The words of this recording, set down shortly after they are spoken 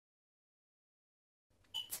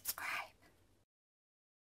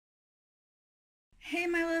Hey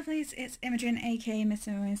my lovelies, it's Imogen aka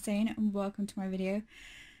missimoinsane and welcome to my video.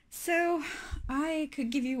 So I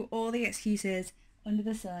could give you all the excuses under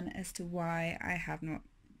the sun as to why I have not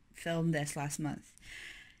filmed this last month.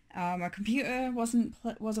 My computer wasn't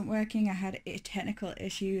working, I had technical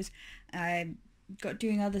issues, I got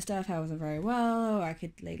doing other stuff, I wasn't very well, I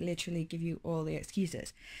could literally give you all the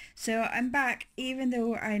excuses. So I'm back, even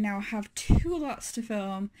though I now have 2 lots to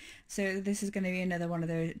film, so this is going to be another one of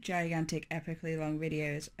those gigantic, epically long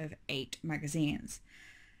videos of 8 magazines.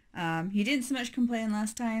 You didn't so much complain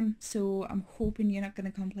last time, so I'm hoping you're not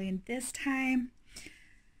going to complain this time.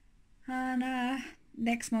 And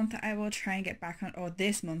next month I will try and get back on, or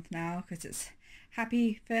this month now, because it's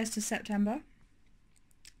happy 1st of September.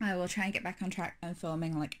 I will try and get back on track and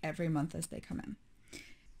filming like every month as they come in.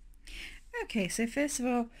 Okay, so first of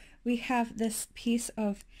all, we have this piece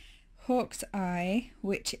of Hawk's Eye,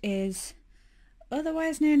 which is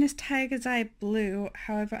otherwise known as Tiger's Eye Blue.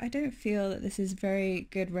 However, I don't feel that this is very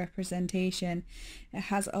good representation. It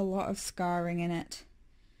has a lot of scarring in it.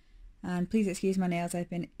 And please excuse my nails, I've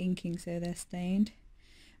been inking so they're stained.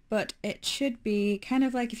 But it should be kind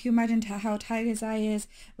of like if you imagine how Tiger's Eye is,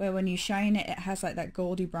 where when you shine it, it has like that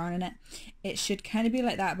goldy brown in it. It should kind of be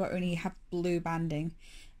like that, but only have blue banding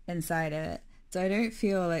inside of it. So I don't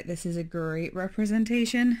feel like this is a great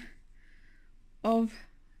representation of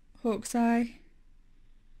Hawk's Eye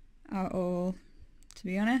at all, to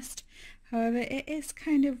be honest. However, it is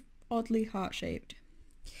kind of oddly heart-shaped.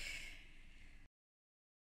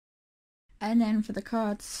 And then for the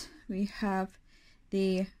cards, we have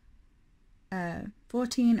the card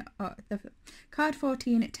 14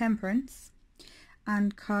 Temperance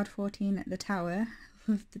and card 14 the Tower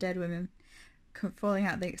with the dead women falling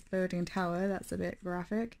out the exploding tower. That's a bit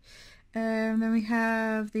graphic. Then we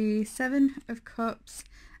have the 7 of Cups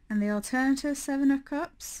and the alternative 7 of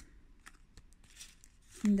Cups.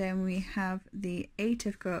 And then we have the 8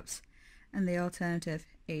 of Cups and the alternative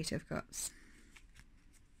 8 of Cups.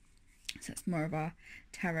 So it's more of our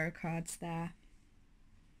tarot cards there.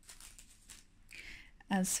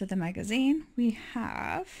 As for the magazine, we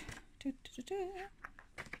have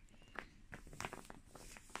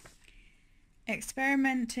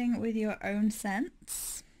Experimenting with Your Own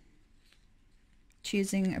Scents,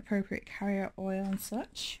 choosing appropriate carrier oil and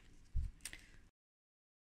such,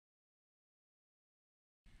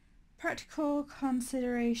 Practical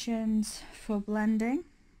Considerations for Blending,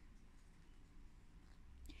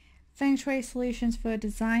 Feng Shui Solutions for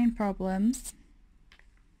Design Problems,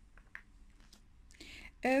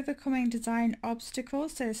 Overcoming Design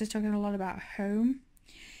Obstacles, so this is talking a lot about home,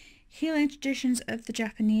 Healing Traditions of the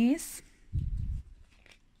Japanese,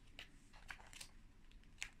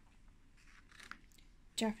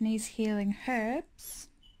 Japanese Healing Herbs,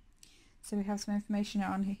 so we have some information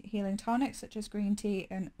on healing tonics such as green tea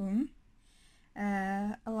and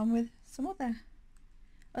along with some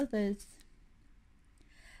others.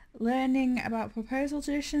 Learning about proposal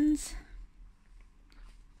traditions,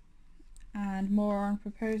 and more on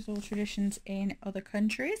proposal traditions in other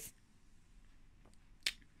countries.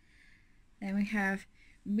 Then we have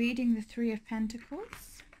reading the 3 of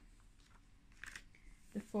Pentacles,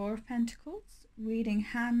 the 4 of Pentacles, reading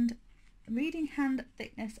hand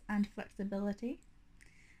thickness and flexibility.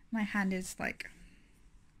 My hand is like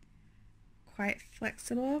quite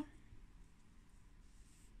flexible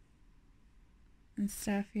and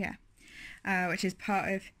stuff, yeah, which is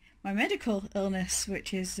part of my medical illness,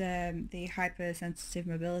 which is the hypersensitive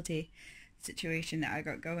mobility situation that I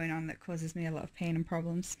got going on that causes me a lot of pain and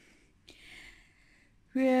problems.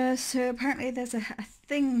 Yeah, so apparently there's a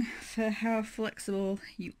thing for how flexible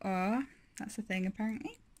you are. That's a thing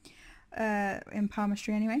apparently, in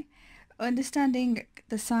palmistry anyway. Understanding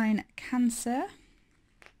the sign Cancer.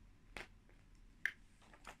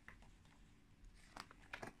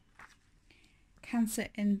 Cancer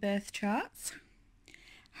in birth charts.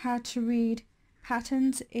 How to read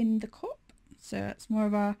patterns in the cup, so it's more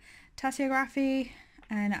of a tassiography,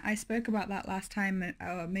 and I spoke about that last time,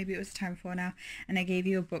 or maybe it was the time before now, and I gave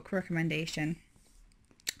you a book recommendation.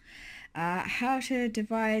 How to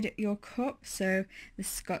divide your cup, so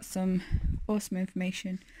this has got some awesome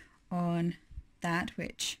information on that,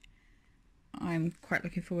 which I'm quite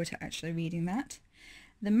looking forward to actually reading that.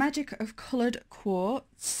 The Magic of Coloured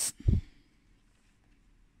Quartz.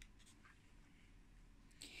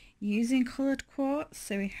 Using coloured quartz,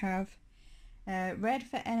 so we have red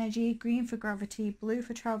for energy, green for gravity, blue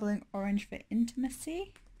for travelling, orange for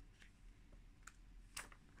intimacy.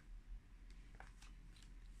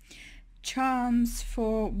 Charms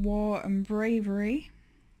for war and bravery.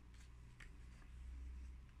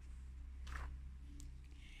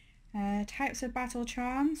 Types of battle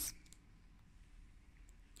charms.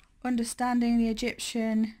 Understanding the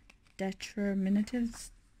Egyptian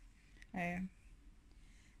determinatives. I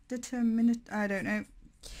don't know.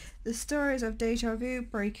 The stories of deja vu,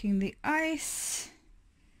 breaking the ice.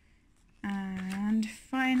 And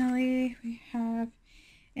finally we have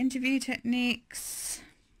interview techniques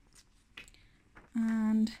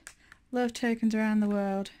and love tokens around the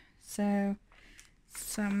world. So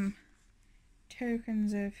some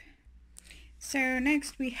tokens of... So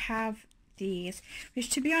next we have these,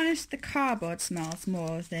 which to be honest the cardboard smells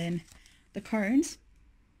more than the cones.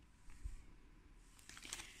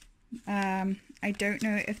 I don't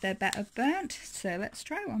know if they're better burnt, so let's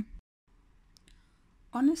try one.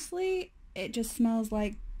 Honestly, it just smells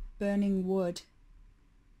like burning wood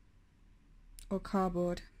or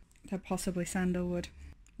cardboard. They're possibly sandalwood.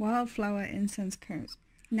 Wildflower incense cones.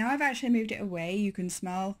 Now I've actually moved it away, you can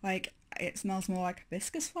smell like it smells more like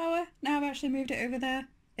hibiscus flower. Now I've actually moved it over there.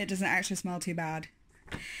 It doesn't actually smell too bad.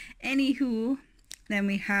 Anywho, then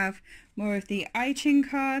we have more of the I Ching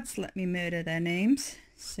cards. Let me murder their names.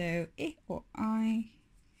 So, I or I,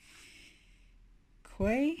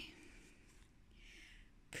 Kui,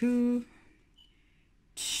 Ku,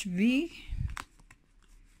 Chvi,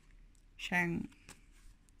 Shang,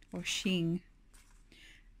 or Xing,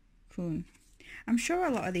 Kun. I'm sure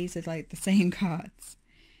a lot of these are like the same cards.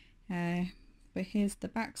 But here's the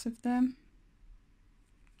backs of them.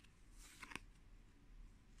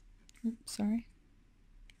 Oops, sorry.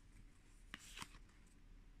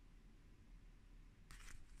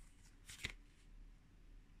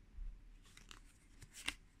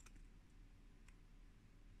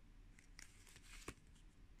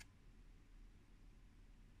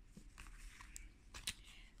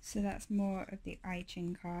 So that's more of the I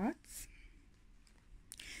Ching cards.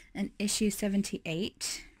 And issue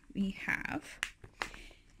 78 we have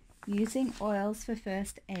using oils for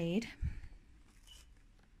first aid,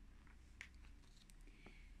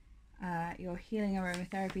 your healing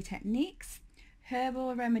aromatherapy techniques,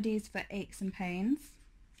 herbal remedies for aches and pains,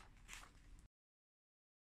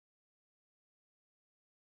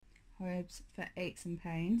 herbs for aches and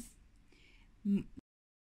pains.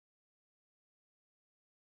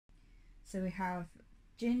 So we have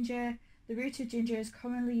ginger. The root of ginger is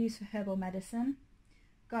commonly used for herbal medicine.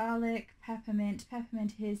 Garlic, peppermint.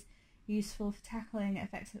 Peppermint is useful for tackling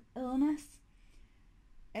effects of illness.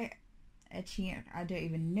 I don't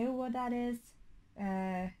even know what that is.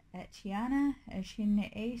 Echinacea,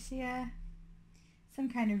 some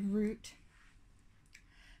kind of root.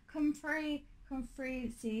 Comfrey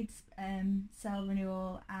seeds, cell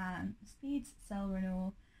renewal and speeds cell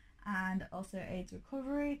renewal, and also aids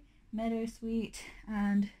recovery. Meadowsweet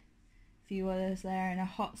and a few others there, and a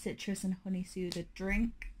hot citrus and honey soother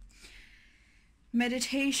drink.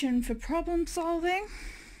 Meditation for problem solving.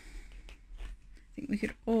 I think we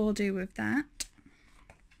could all do with that.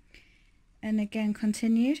 And again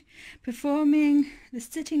continued. Performing the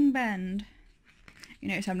sitting bend. You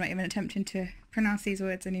notice I'm not even attempting to pronounce these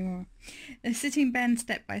words anymore. The sitting bend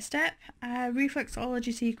step by step.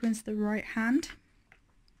 Reflexology sequence the right hand.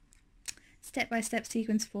 Step-by-step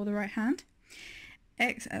sequence for the right hand.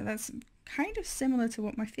 That's kind of similar to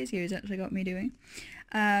what my physio has actually got me doing.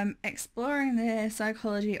 Exploring the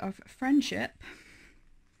psychology of friendship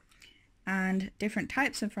and different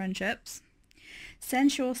types of friendships.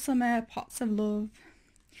 Sensual summer pots of love.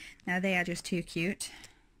 Now they are just too cute.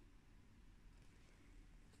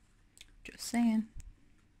 Just saying.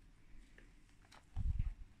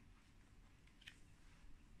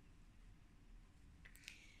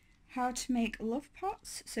 How to make love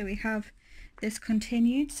pots. So we have this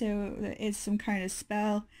continued, so there is some kind of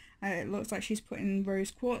spell. It looks like she's putting rose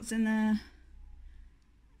quartz in there,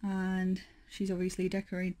 and she's obviously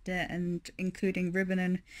decorated it, and including ribbon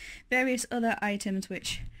and various other items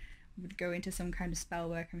which would go into some kind of spell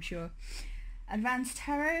work, I'm sure. Advanced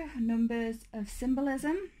Tarot, numbers of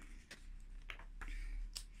symbolism.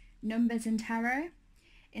 Numbers in Tarot.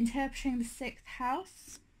 Interpreting the 6th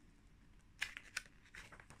house.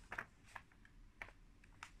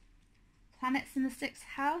 Planets in the 6th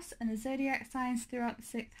house and the zodiac signs throughout the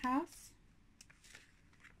 6th house.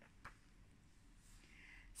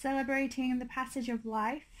 Celebrating the passage of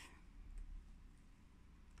life.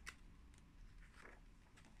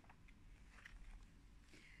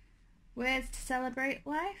 Words to celebrate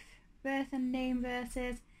life. Birth and name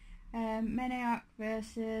verses. Menarche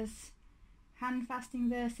verses. Hand fasting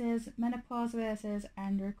verses. Menopause verses.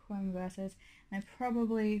 And requiem verses. And I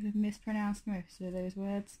probably mispronounced most of those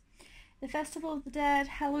words. The Festival of the Dead,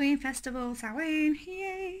 Halloween Festival, Samhain,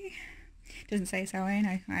 yay! Doesn't say Samhain,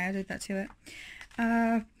 I added that to it.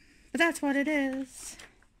 but that's what it is.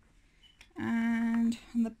 And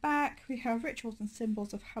on the back we have rituals and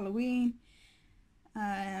symbols of Halloween.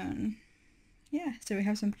 Yeah, so we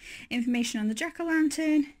have some information on the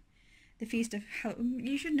jack-o'-lantern, the feast of Halloween.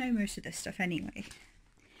 You should know most of this stuff anyway.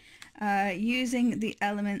 Using the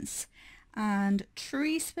elements and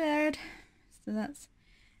tree spread, so that's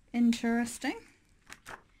interesting.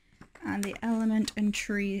 And the element and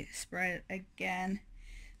tree spread again.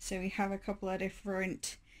 So we have a couple of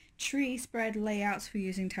different tree spread layouts for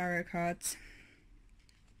using tarot cards.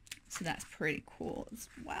 So that's pretty cool as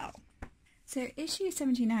well. So issue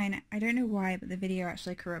 79, I don't know why, but the video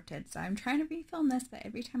actually corrupted. So I'm trying to refilm this, but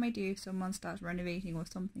every time I do, someone starts renovating or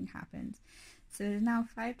something happens. So it is now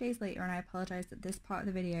 5 days later, and I apologise that this part of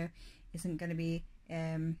the video isn't going to be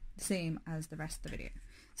the same as the rest of the video.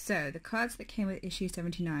 So the cards that came with issue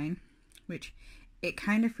 79, which it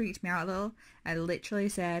kind of freaked me out a little. I literally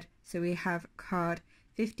said, so we have card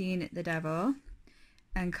 15, the devil,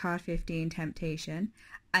 and card 15, temptation,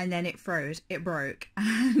 and then it froze, it broke,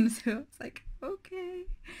 and so it's like, okay.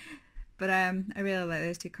 But I really like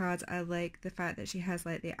those two cards. I like the fact that she has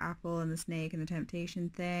like the apple and the snake and the temptation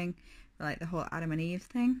thing, or like the whole Adam and Eve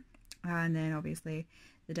thing, and then obviously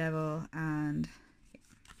the devil. And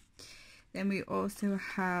then we also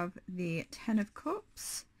have the 10 of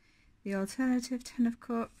cups, the alternative 10 of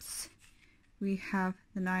cups, we have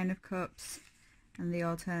the 9 of cups, and the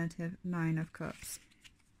alternative 9 of cups.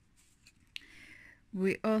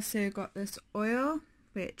 We also got this oil,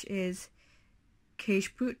 which is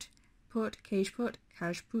Kajput, Kajput.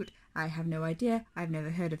 I have no idea. I've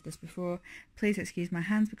never heard of this before. Please excuse my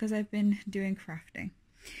hands because I've been doing crafting.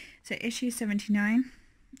 So issue 79,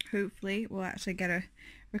 hopefully we'll actually get a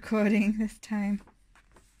recording this time.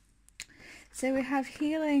 So we have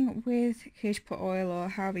healing with Kajput oil, or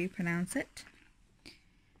however you pronounce it.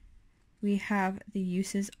 We have the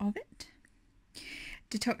uses of it.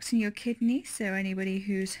 Detoxing your kidneys, so anybody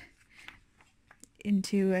who's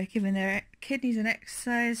into giving their kidneys an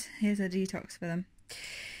exercise, here's a detox for them.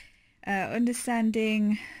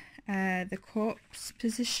 Understanding the corpse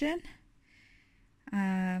position.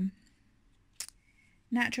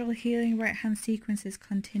 Natural healing right hand sequences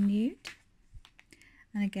continued.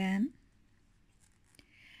 And again.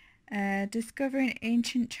 Discovering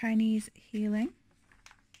ancient Chinese healing.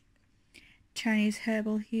 Chinese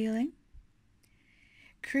herbal healing.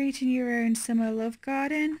 Creating your own summer love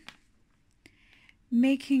garden.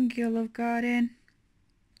 Making your love garden.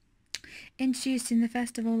 Introducing the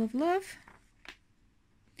festival of love.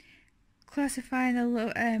 Classifying the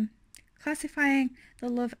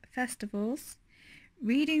love festivals.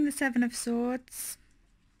 Reading the 7 of Swords.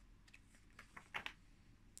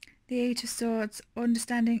 The 8 of Swords.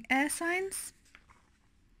 Understanding air signs.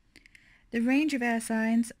 The range of air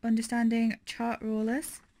signs. Understanding chart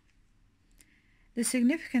rulers. The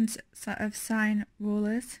significance of sign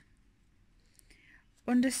rulers.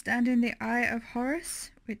 Understanding the Eye of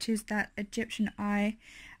Horus, which is that Egyptian eye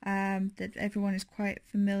that everyone is quite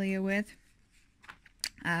familiar with.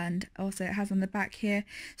 And also it has on the back here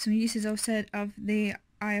some uses of the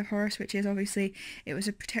Eye of Horus, which is obviously it is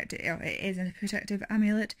a protective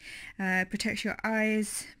amulet. Protects your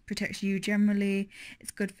eyes, protects you generally.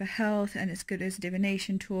 It's good for health, and it's good as a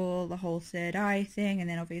divination tool, the whole third eye thing. And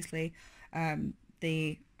then obviously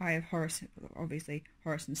the Eye of Horus, obviously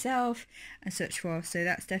Horus himself and such forth, so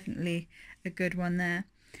that's definitely a good one there.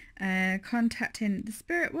 Contacting the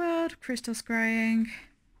spirit world, crystal scrying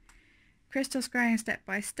step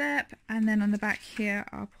by step. And then on the back here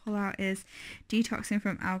I'll pull out is detoxing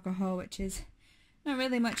from alcohol, which is not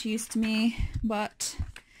really much use to me, but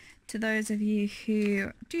to those of you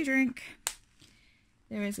who do drink,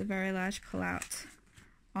 there is a very large call out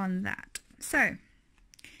on that. So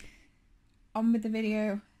on with the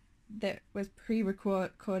video that was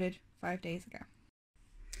pre-recorded 5 days ago.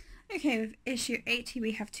 Okay, with issue 80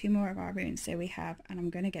 we have 2 more of our runes. So we have, and I'm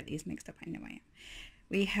going to get these mixed up anyway,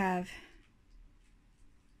 we have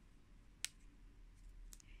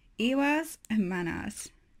Iwas and Manas.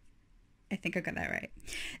 I think I got that right.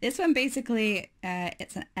 This one basically,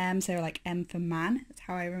 it's an M, so like M for man, that's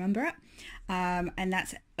how I remember it. And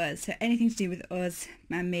that's us, so anything to do with us,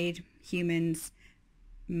 man-made, humans,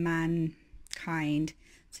 mankind,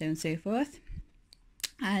 so on and so forth.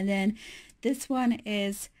 And then this one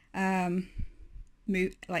is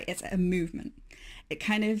it's a movement.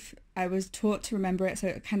 I was taught to remember it, so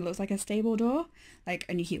it kind of looks like a stable door, like,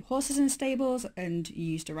 and you keep horses in stables and you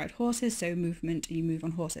used to ride horses, so movement, you move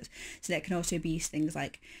on horses. So that can also be things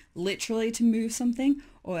like literally to move something,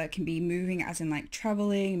 or it can be moving as in like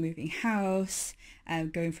traveling, moving house,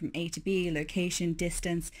 going from A to B, location,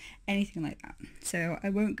 distance, anything like that. So I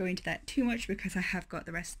won't go into that too much because I have got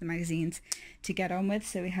the rest of the magazines to get on with.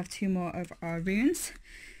 So we have 2 more of our runes.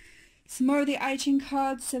 Some more of the I Ching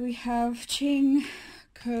cards. So we have Qing,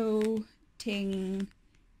 Ko, Ting,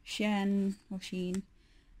 Xian or Xin,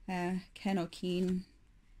 Ken or Keen,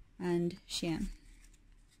 and Xian,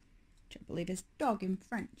 which I believe is dog in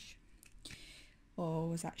French. Or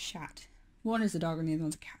was that chat? One is a dog and the other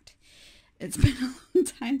one's a cat. It's been a long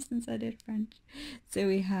time since I did French. So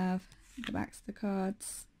we have the backs of the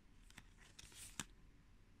cards.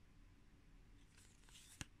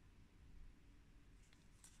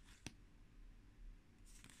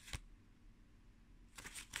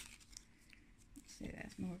 So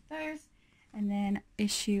there's more of those. And then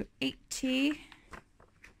issue 80.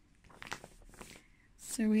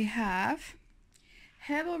 So we have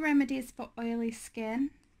herbal remedies for oily skin.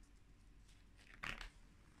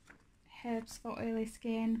 Herbs for oily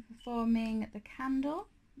skin, performing the candle.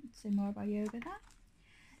 So more about yoga there.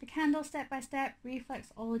 The candle step by step,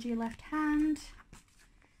 reflexology left hand.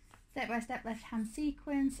 Step by step left hand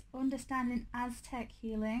sequence, understanding Aztec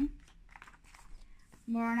healing.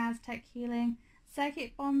 More on Aztec healing.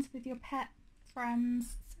 Psychic bonds with your pet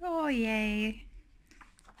friends. Oh yay.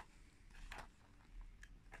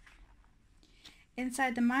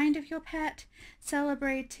 Inside the mind of your pet,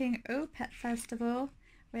 celebrating O Pet Festival,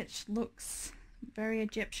 which looks very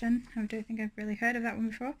Egyptian. I don't think I've really heard of that one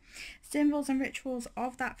before. Symbols and rituals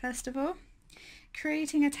of that festival.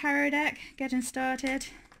 Creating a tarot deck, getting started.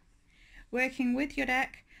 Working with your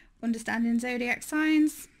deck, understanding zodiac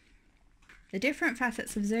signs. The different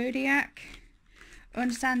facets of zodiac.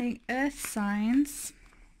 Understanding earth signs.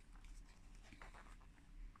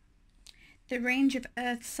 The range of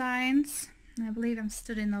earth signs. I believe I'm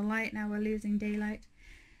stood in the light now, we're losing daylight.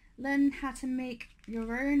 Learn how to make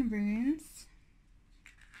your own runes,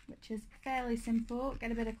 which is fairly simple.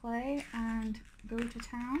 Get a bit of clay and go to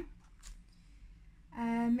town.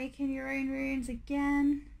 Making your own runes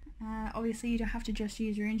again. Obviously you don't have to just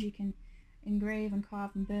use runes, you can engrave and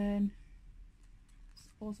carve and burn.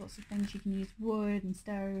 All sorts of things. You can use wood and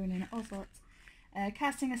stone and all sorts.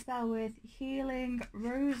 Casting a spell with healing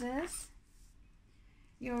roses.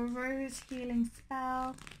 Your rose healing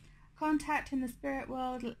spell. Contacting the spirit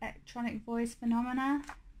world, electronic voice phenomena.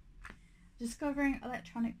 Discovering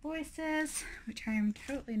electronic voices, which I am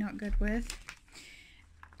totally not good with.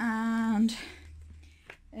 And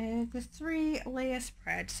the 3-layer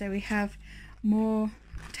spread. So we have more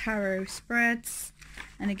tarot spreads,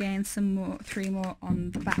 and again some more, 3 more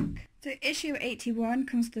on the back. So issue 81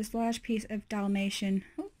 comes with this large piece of Dalmatian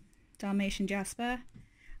jasper.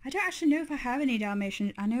 I don't actually know if I have any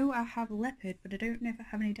Dalmatian. I know I have leopard, but I don't know if I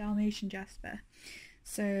have any Dalmatian jasper.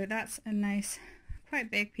 So that's a nice, quite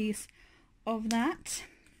big piece of that.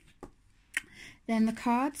 Then the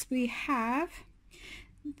cards, we have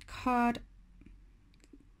card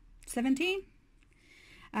 17,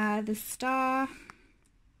 the star,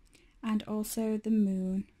 and also the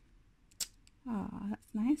moon. Ah,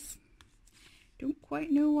 that's nice. Don't quite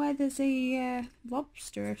know why there's a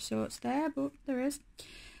lobster of sorts there, but there is.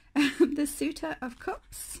 The Suitor of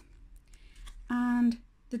Cups and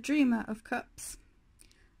the Dreamer of Cups.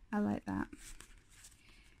 I like that.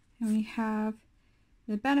 And we have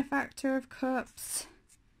the Benefactor of Cups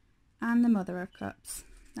and the Mother of Cups.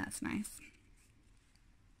 That's nice.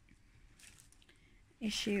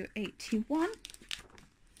 Issue 81.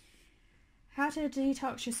 How to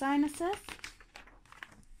detox your sinuses.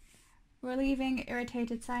 Relieving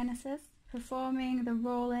irritated sinuses. Performing the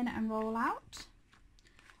roll in and roll out.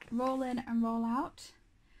 Roll in and roll out.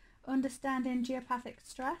 Understanding geopathic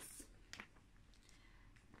stress.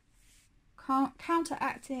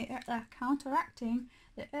 Counteracting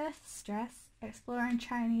the earth stress. Exploring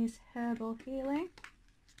Chinese herbal healing.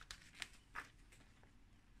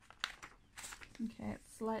 Okay,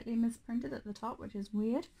 it's slightly misprinted at the top, which is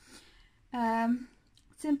weird.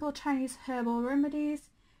 Simple Chinese herbal remedies.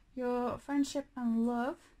 Your friendship and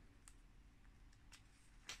love.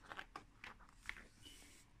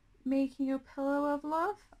 Making your pillow of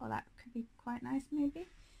love. Oh, that could be quite nice maybe.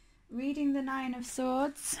 Reading the 9 of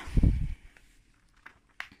Swords.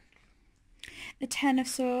 The 10 of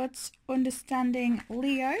Swords. Understanding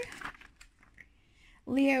Leo.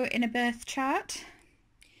 Leo in a birth chart.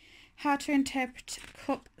 How to interpret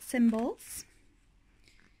cup symbols.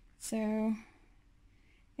 So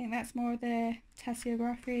think that's more of the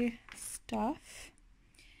tasseography stuff.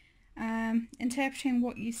 Interpreting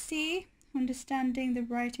what you see, understanding the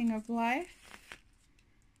writing of life.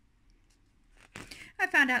 I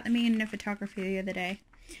found out the meaning of photography the other day,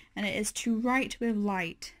 and it is to write with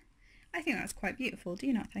light. I think that's quite beautiful, do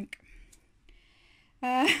you not think?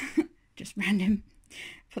 Just random,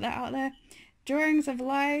 put that out there. Drawings of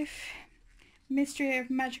life, mystery of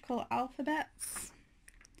magical alphabets,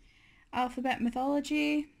 alphabet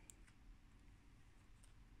mythology.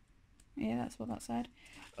 Yeah, that's what that said.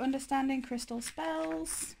 Understanding crystal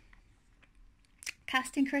spells,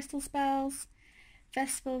 casting crystal spells,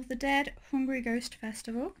 Festival of the Dead, Hungry Ghost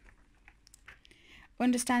Festival,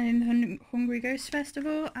 understanding the Hungry Ghost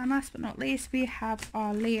Festival, and last but not least we have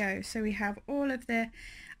our Leo. So we have all of the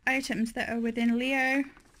items that are within Leo,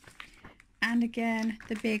 and again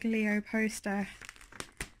the big Leo poster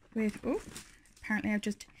with, oh, apparently I've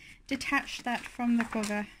just detached that from the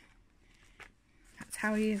cover. That's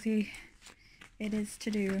how easy it is to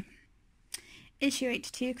do. Issue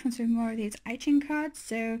 82 comes with more of these I Ching cards,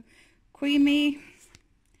 so Queenie,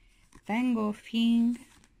 Vango Fing,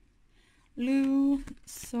 Lu,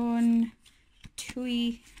 Sun,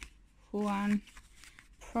 Tui, Huan.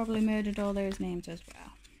 Probably murdered all those names as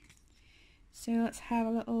well. So let's have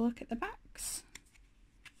a little look at the backs.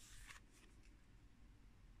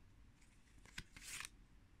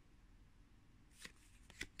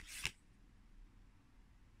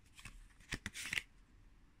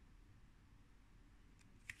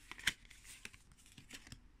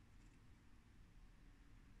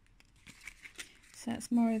 So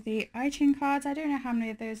that's more of the I Ching cards. I don't know how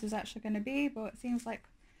many of those there's actually going to be, but it seems like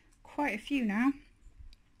quite a few now.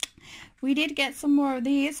 We did get some more of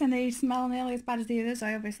these, and they smell nearly as bad as the others.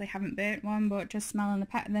 I obviously haven't burnt one, but just smelling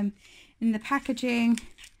them in the packaging,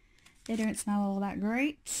 they don't smell all that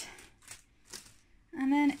great.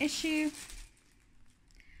 And then issue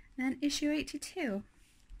 82.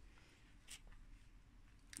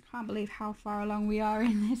 Can't believe how far along we are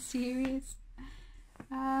in this series.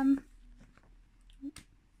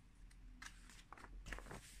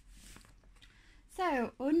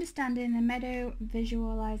 So, understanding the meadow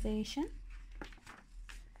visualization,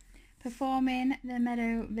 performing the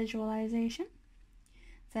meadow visualization.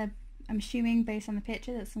 So, I'm assuming based on the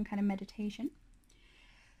picture that's some kind of meditation.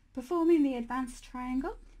 Performing the advanced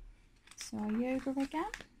triangle. So, yoga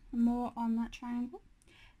again, more on that triangle.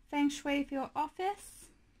 Feng Shui for your office.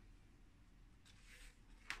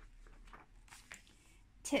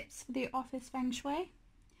 Tips for the office Feng Shui.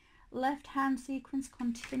 Left hand sequence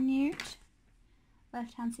continued.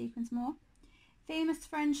 Left hand sequence more. Famous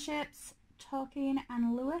friendships, Tolkien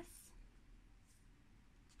and Lewis.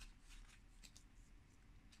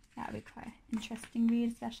 That would be quite an interesting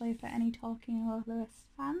read, especially for any Tolkien or Lewis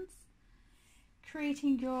fans.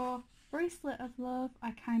 Creating your bracelet of love.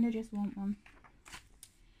 I kind of just want one.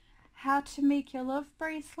 How to make your love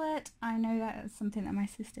bracelet. I know that is something that my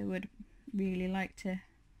sister would really like to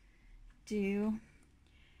do.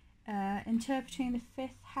 Interpreting the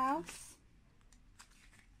 5th house.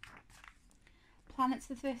 Planets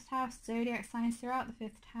for the 5th house, zodiac signs throughout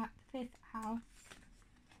the 5th house.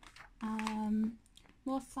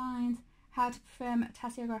 More signs, how to perform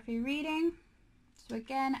tasseography reading. So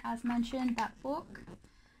again, as mentioned, that book.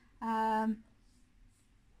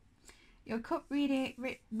 Your cup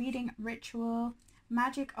reading ritual,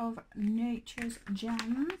 magic of nature's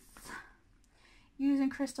gems, using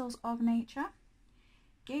crystals of nature,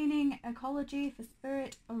 gaining ecology for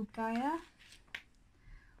spirit of Gaia,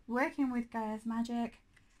 working with Gaia's magic,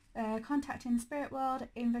 contacting the spirit world,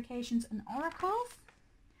 invocations and oracles,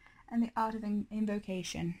 and the art of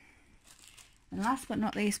invocation. And last but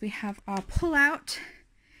not least, we have our pull out,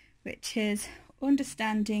 which is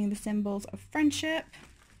understanding the symbols of friendship.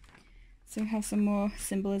 So we have some more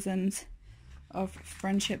symbolisms of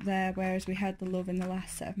friendship there, whereas we had the love in the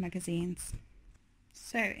last set of magazines.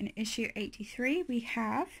 So in issue 83 we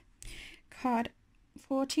have card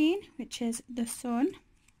 14, which is the Sun.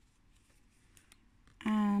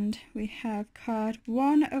 And we have card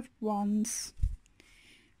 1 of Wands.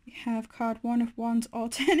 We have card 1 of Wands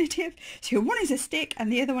alternative. So one is a stick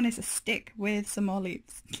and the other one is a stick with some more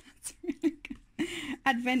leaves. That's really good.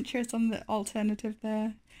 Adventurous on the alternative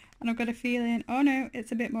there. And I've got a feeling, oh no,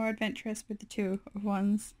 it's a bit more adventurous with the 2 of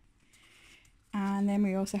Wands. And then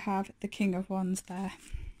we also have the King of Wands there.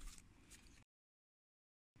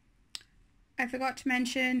 I forgot to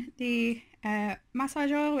mention the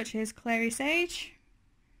massage oil, which is Clary Sage.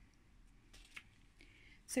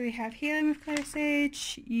 So we have healing with Clary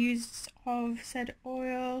Sage, use of said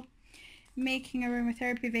oil, making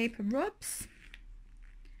aromatherapy vapor rubs.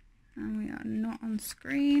 and we are not on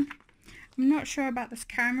screen. I'm not sure about this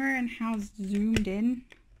camera and how zoomed in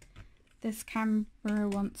this camera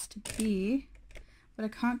wants to be, but I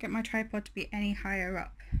can't get my tripod to be any higher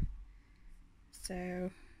up,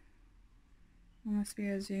 so unless we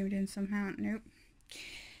are zoomed in somehow. Nope.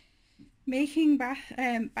 Making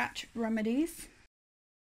batch remedies.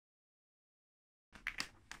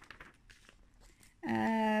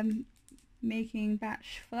 Making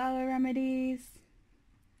batch flower remedies.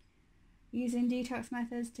 Using detox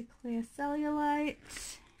methods to clear cellulite.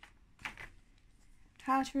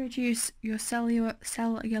 How to reduce your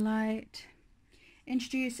cellulite.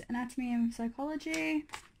 Introduce anatomy and psychology.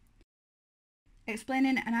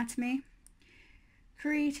 Explaining anatomy.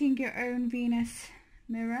 Creating your own Venus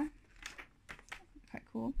mirror. Quite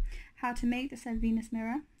cool. How to make the said Venus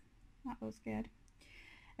mirror. That was good.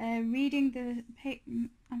 Reading the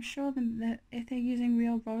I'm sure that if they're using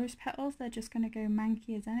real rose petals, they're just going to go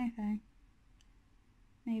manky as anything.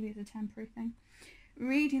 Maybe it's a temporary thing.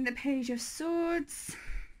 Reading the Page of Swords.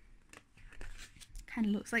 Kind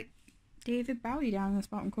of looks like David Bowie down in this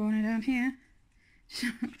bottom corner down here.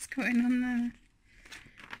 What's going on there?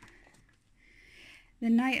 The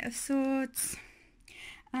Knight of Swords.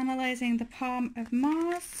 Analysing the palm of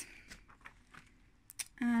Mars.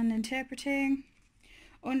 And interpreting.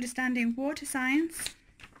 Understanding water signs.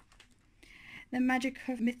 The magic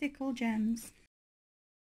of mythical gems.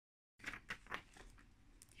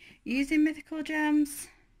 Using mythical gems.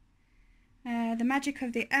 The magic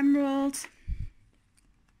of the emerald.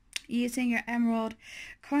 Using your emerald.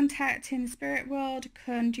 Contacting the spirit world.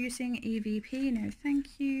 Conducing EVP. No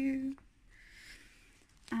thank you.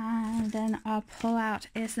 And then I'll pull out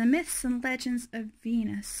is the myths and legends of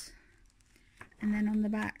Venus. And then on the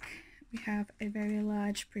back we have a very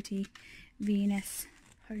large pretty Venus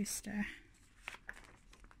poster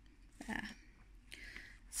there.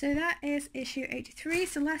 So that is issue 83.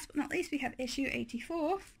 So last but not least we have issue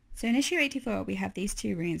 84. So in issue 84 we have these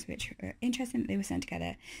two runes which are interesting that they were sent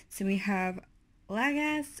together. So we have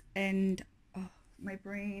Lagaz and, oh my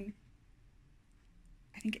brain,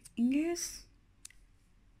 I think it's Ingus.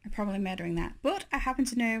 I'm probably murdering that, but I happen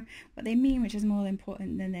to know what they mean, which is more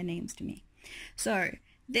important than their names to me. So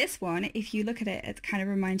this one, if you look at it, it kind of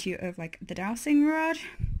reminds you of like the dowsing rod,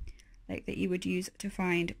 like that you would use to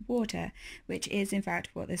find water, which is in fact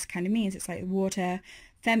what this kind of means. It's like water,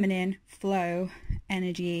 feminine, flow,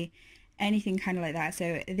 energy, anything kind of like that.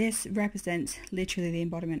 So this represents literally the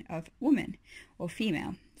embodiment of woman or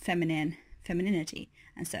female, feminine, femininity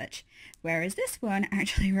and such, whereas this one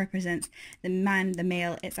actually represents the man, the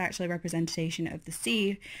male. It's actually a representation of the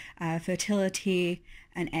seed, fertility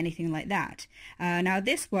and anything like that. Now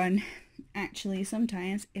this one actually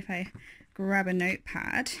sometimes, if I grab a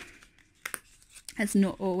notepad, it's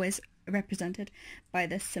not always represented by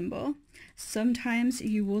this symbol. Sometimes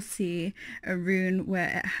you will see a rune where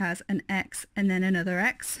it has an X and then another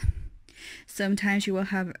X. Sometimes you will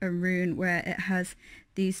have a rune where it has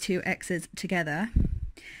these two X's together,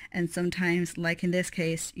 and sometimes, like in this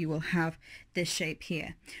case, you will have this shape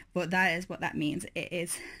here. But that is what that means. It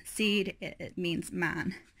is seed, it means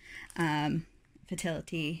man,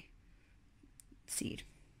 fertility, seed.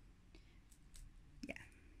 Yeah,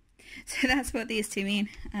 so that's what these two mean,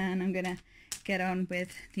 and I'm gonna get on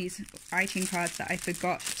with these writing cards that I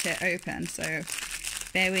forgot to open, so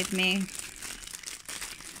bear with me.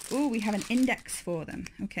 Oh, we have an index for them.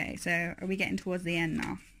 Okay, so are we getting towards the end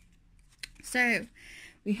now? So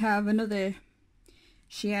we have another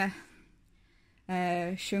Xia,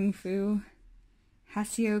 Shung Fu,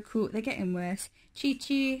 Hasioku. They're getting worse. Chi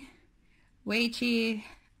Chi, Wei Chi,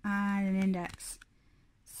 and an index.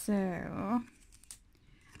 So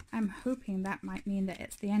I'm hoping that might mean that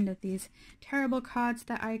it's the end of these terrible cards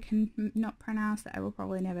that I can not pronounce, that I will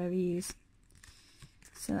probably never use.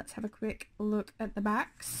 So let's have a quick look at the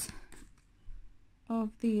backs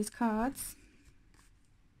of these cards.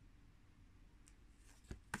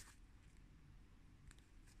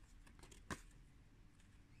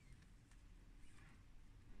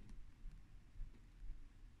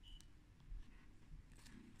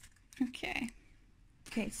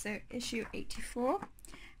 Okay, so issue 84,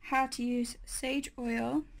 how to use sage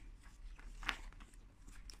oil.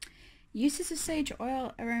 Uses of sage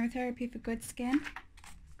oil, aromatherapy for good skin.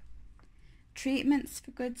 Treatments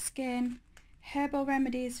for good skin, herbal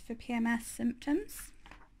remedies for PMS symptoms,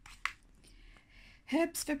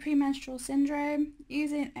 herbs for premenstrual syndrome,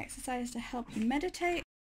 using exercise to help you meditate,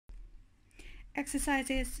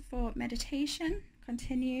 exercises for meditation,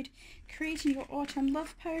 continued, creating your autumn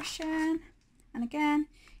love potion, and again,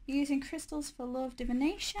 using crystals for love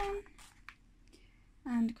divination,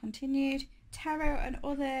 and continued, tarot and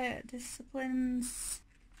other disciplines,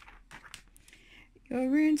 your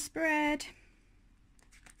rune spread,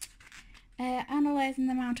 analysing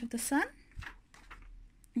the mount of the sun,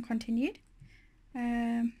 and continued.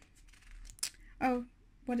 Oh,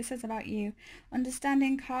 what it says about you.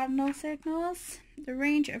 Understanding cardinal signals, the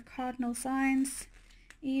range of cardinal signs,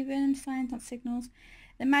 even signs, not signals,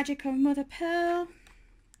 the magic of Mother Pearl,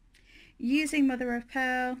 using Mother of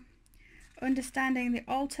Pearl, understanding the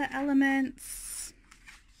altar elements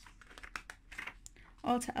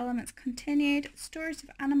continued, stories of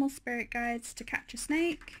animal spirit guides, to catch a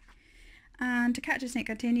snake, and to catch a snake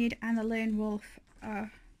continued, and the lone wolf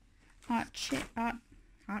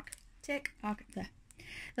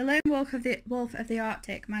the lone wolf of the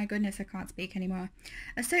Arctic. My goodness, I can't speak anymore.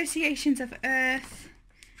 Associations of Earth,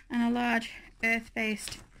 and a large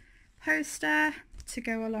Earth-based poster to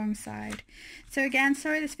go alongside. So again,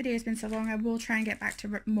 sorry this video has been so long. I will try and get back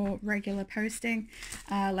to more regular posting,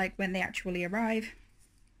 like when they actually arrive.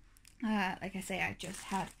 Like I say, I just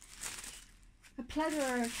had a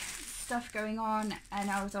plethora of stuff going on, and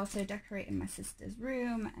I was also decorating my sister's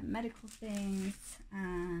room and medical things.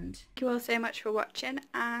 And thank you all so much for watching,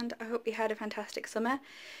 and I hope you had a fantastic summer.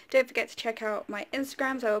 Don't forget to check out my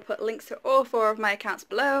Instagrams. I will put links to all 4 of my accounts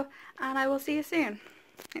below, and I will see you soon.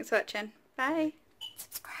 Thanks for watching. Bye.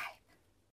 Subscribe.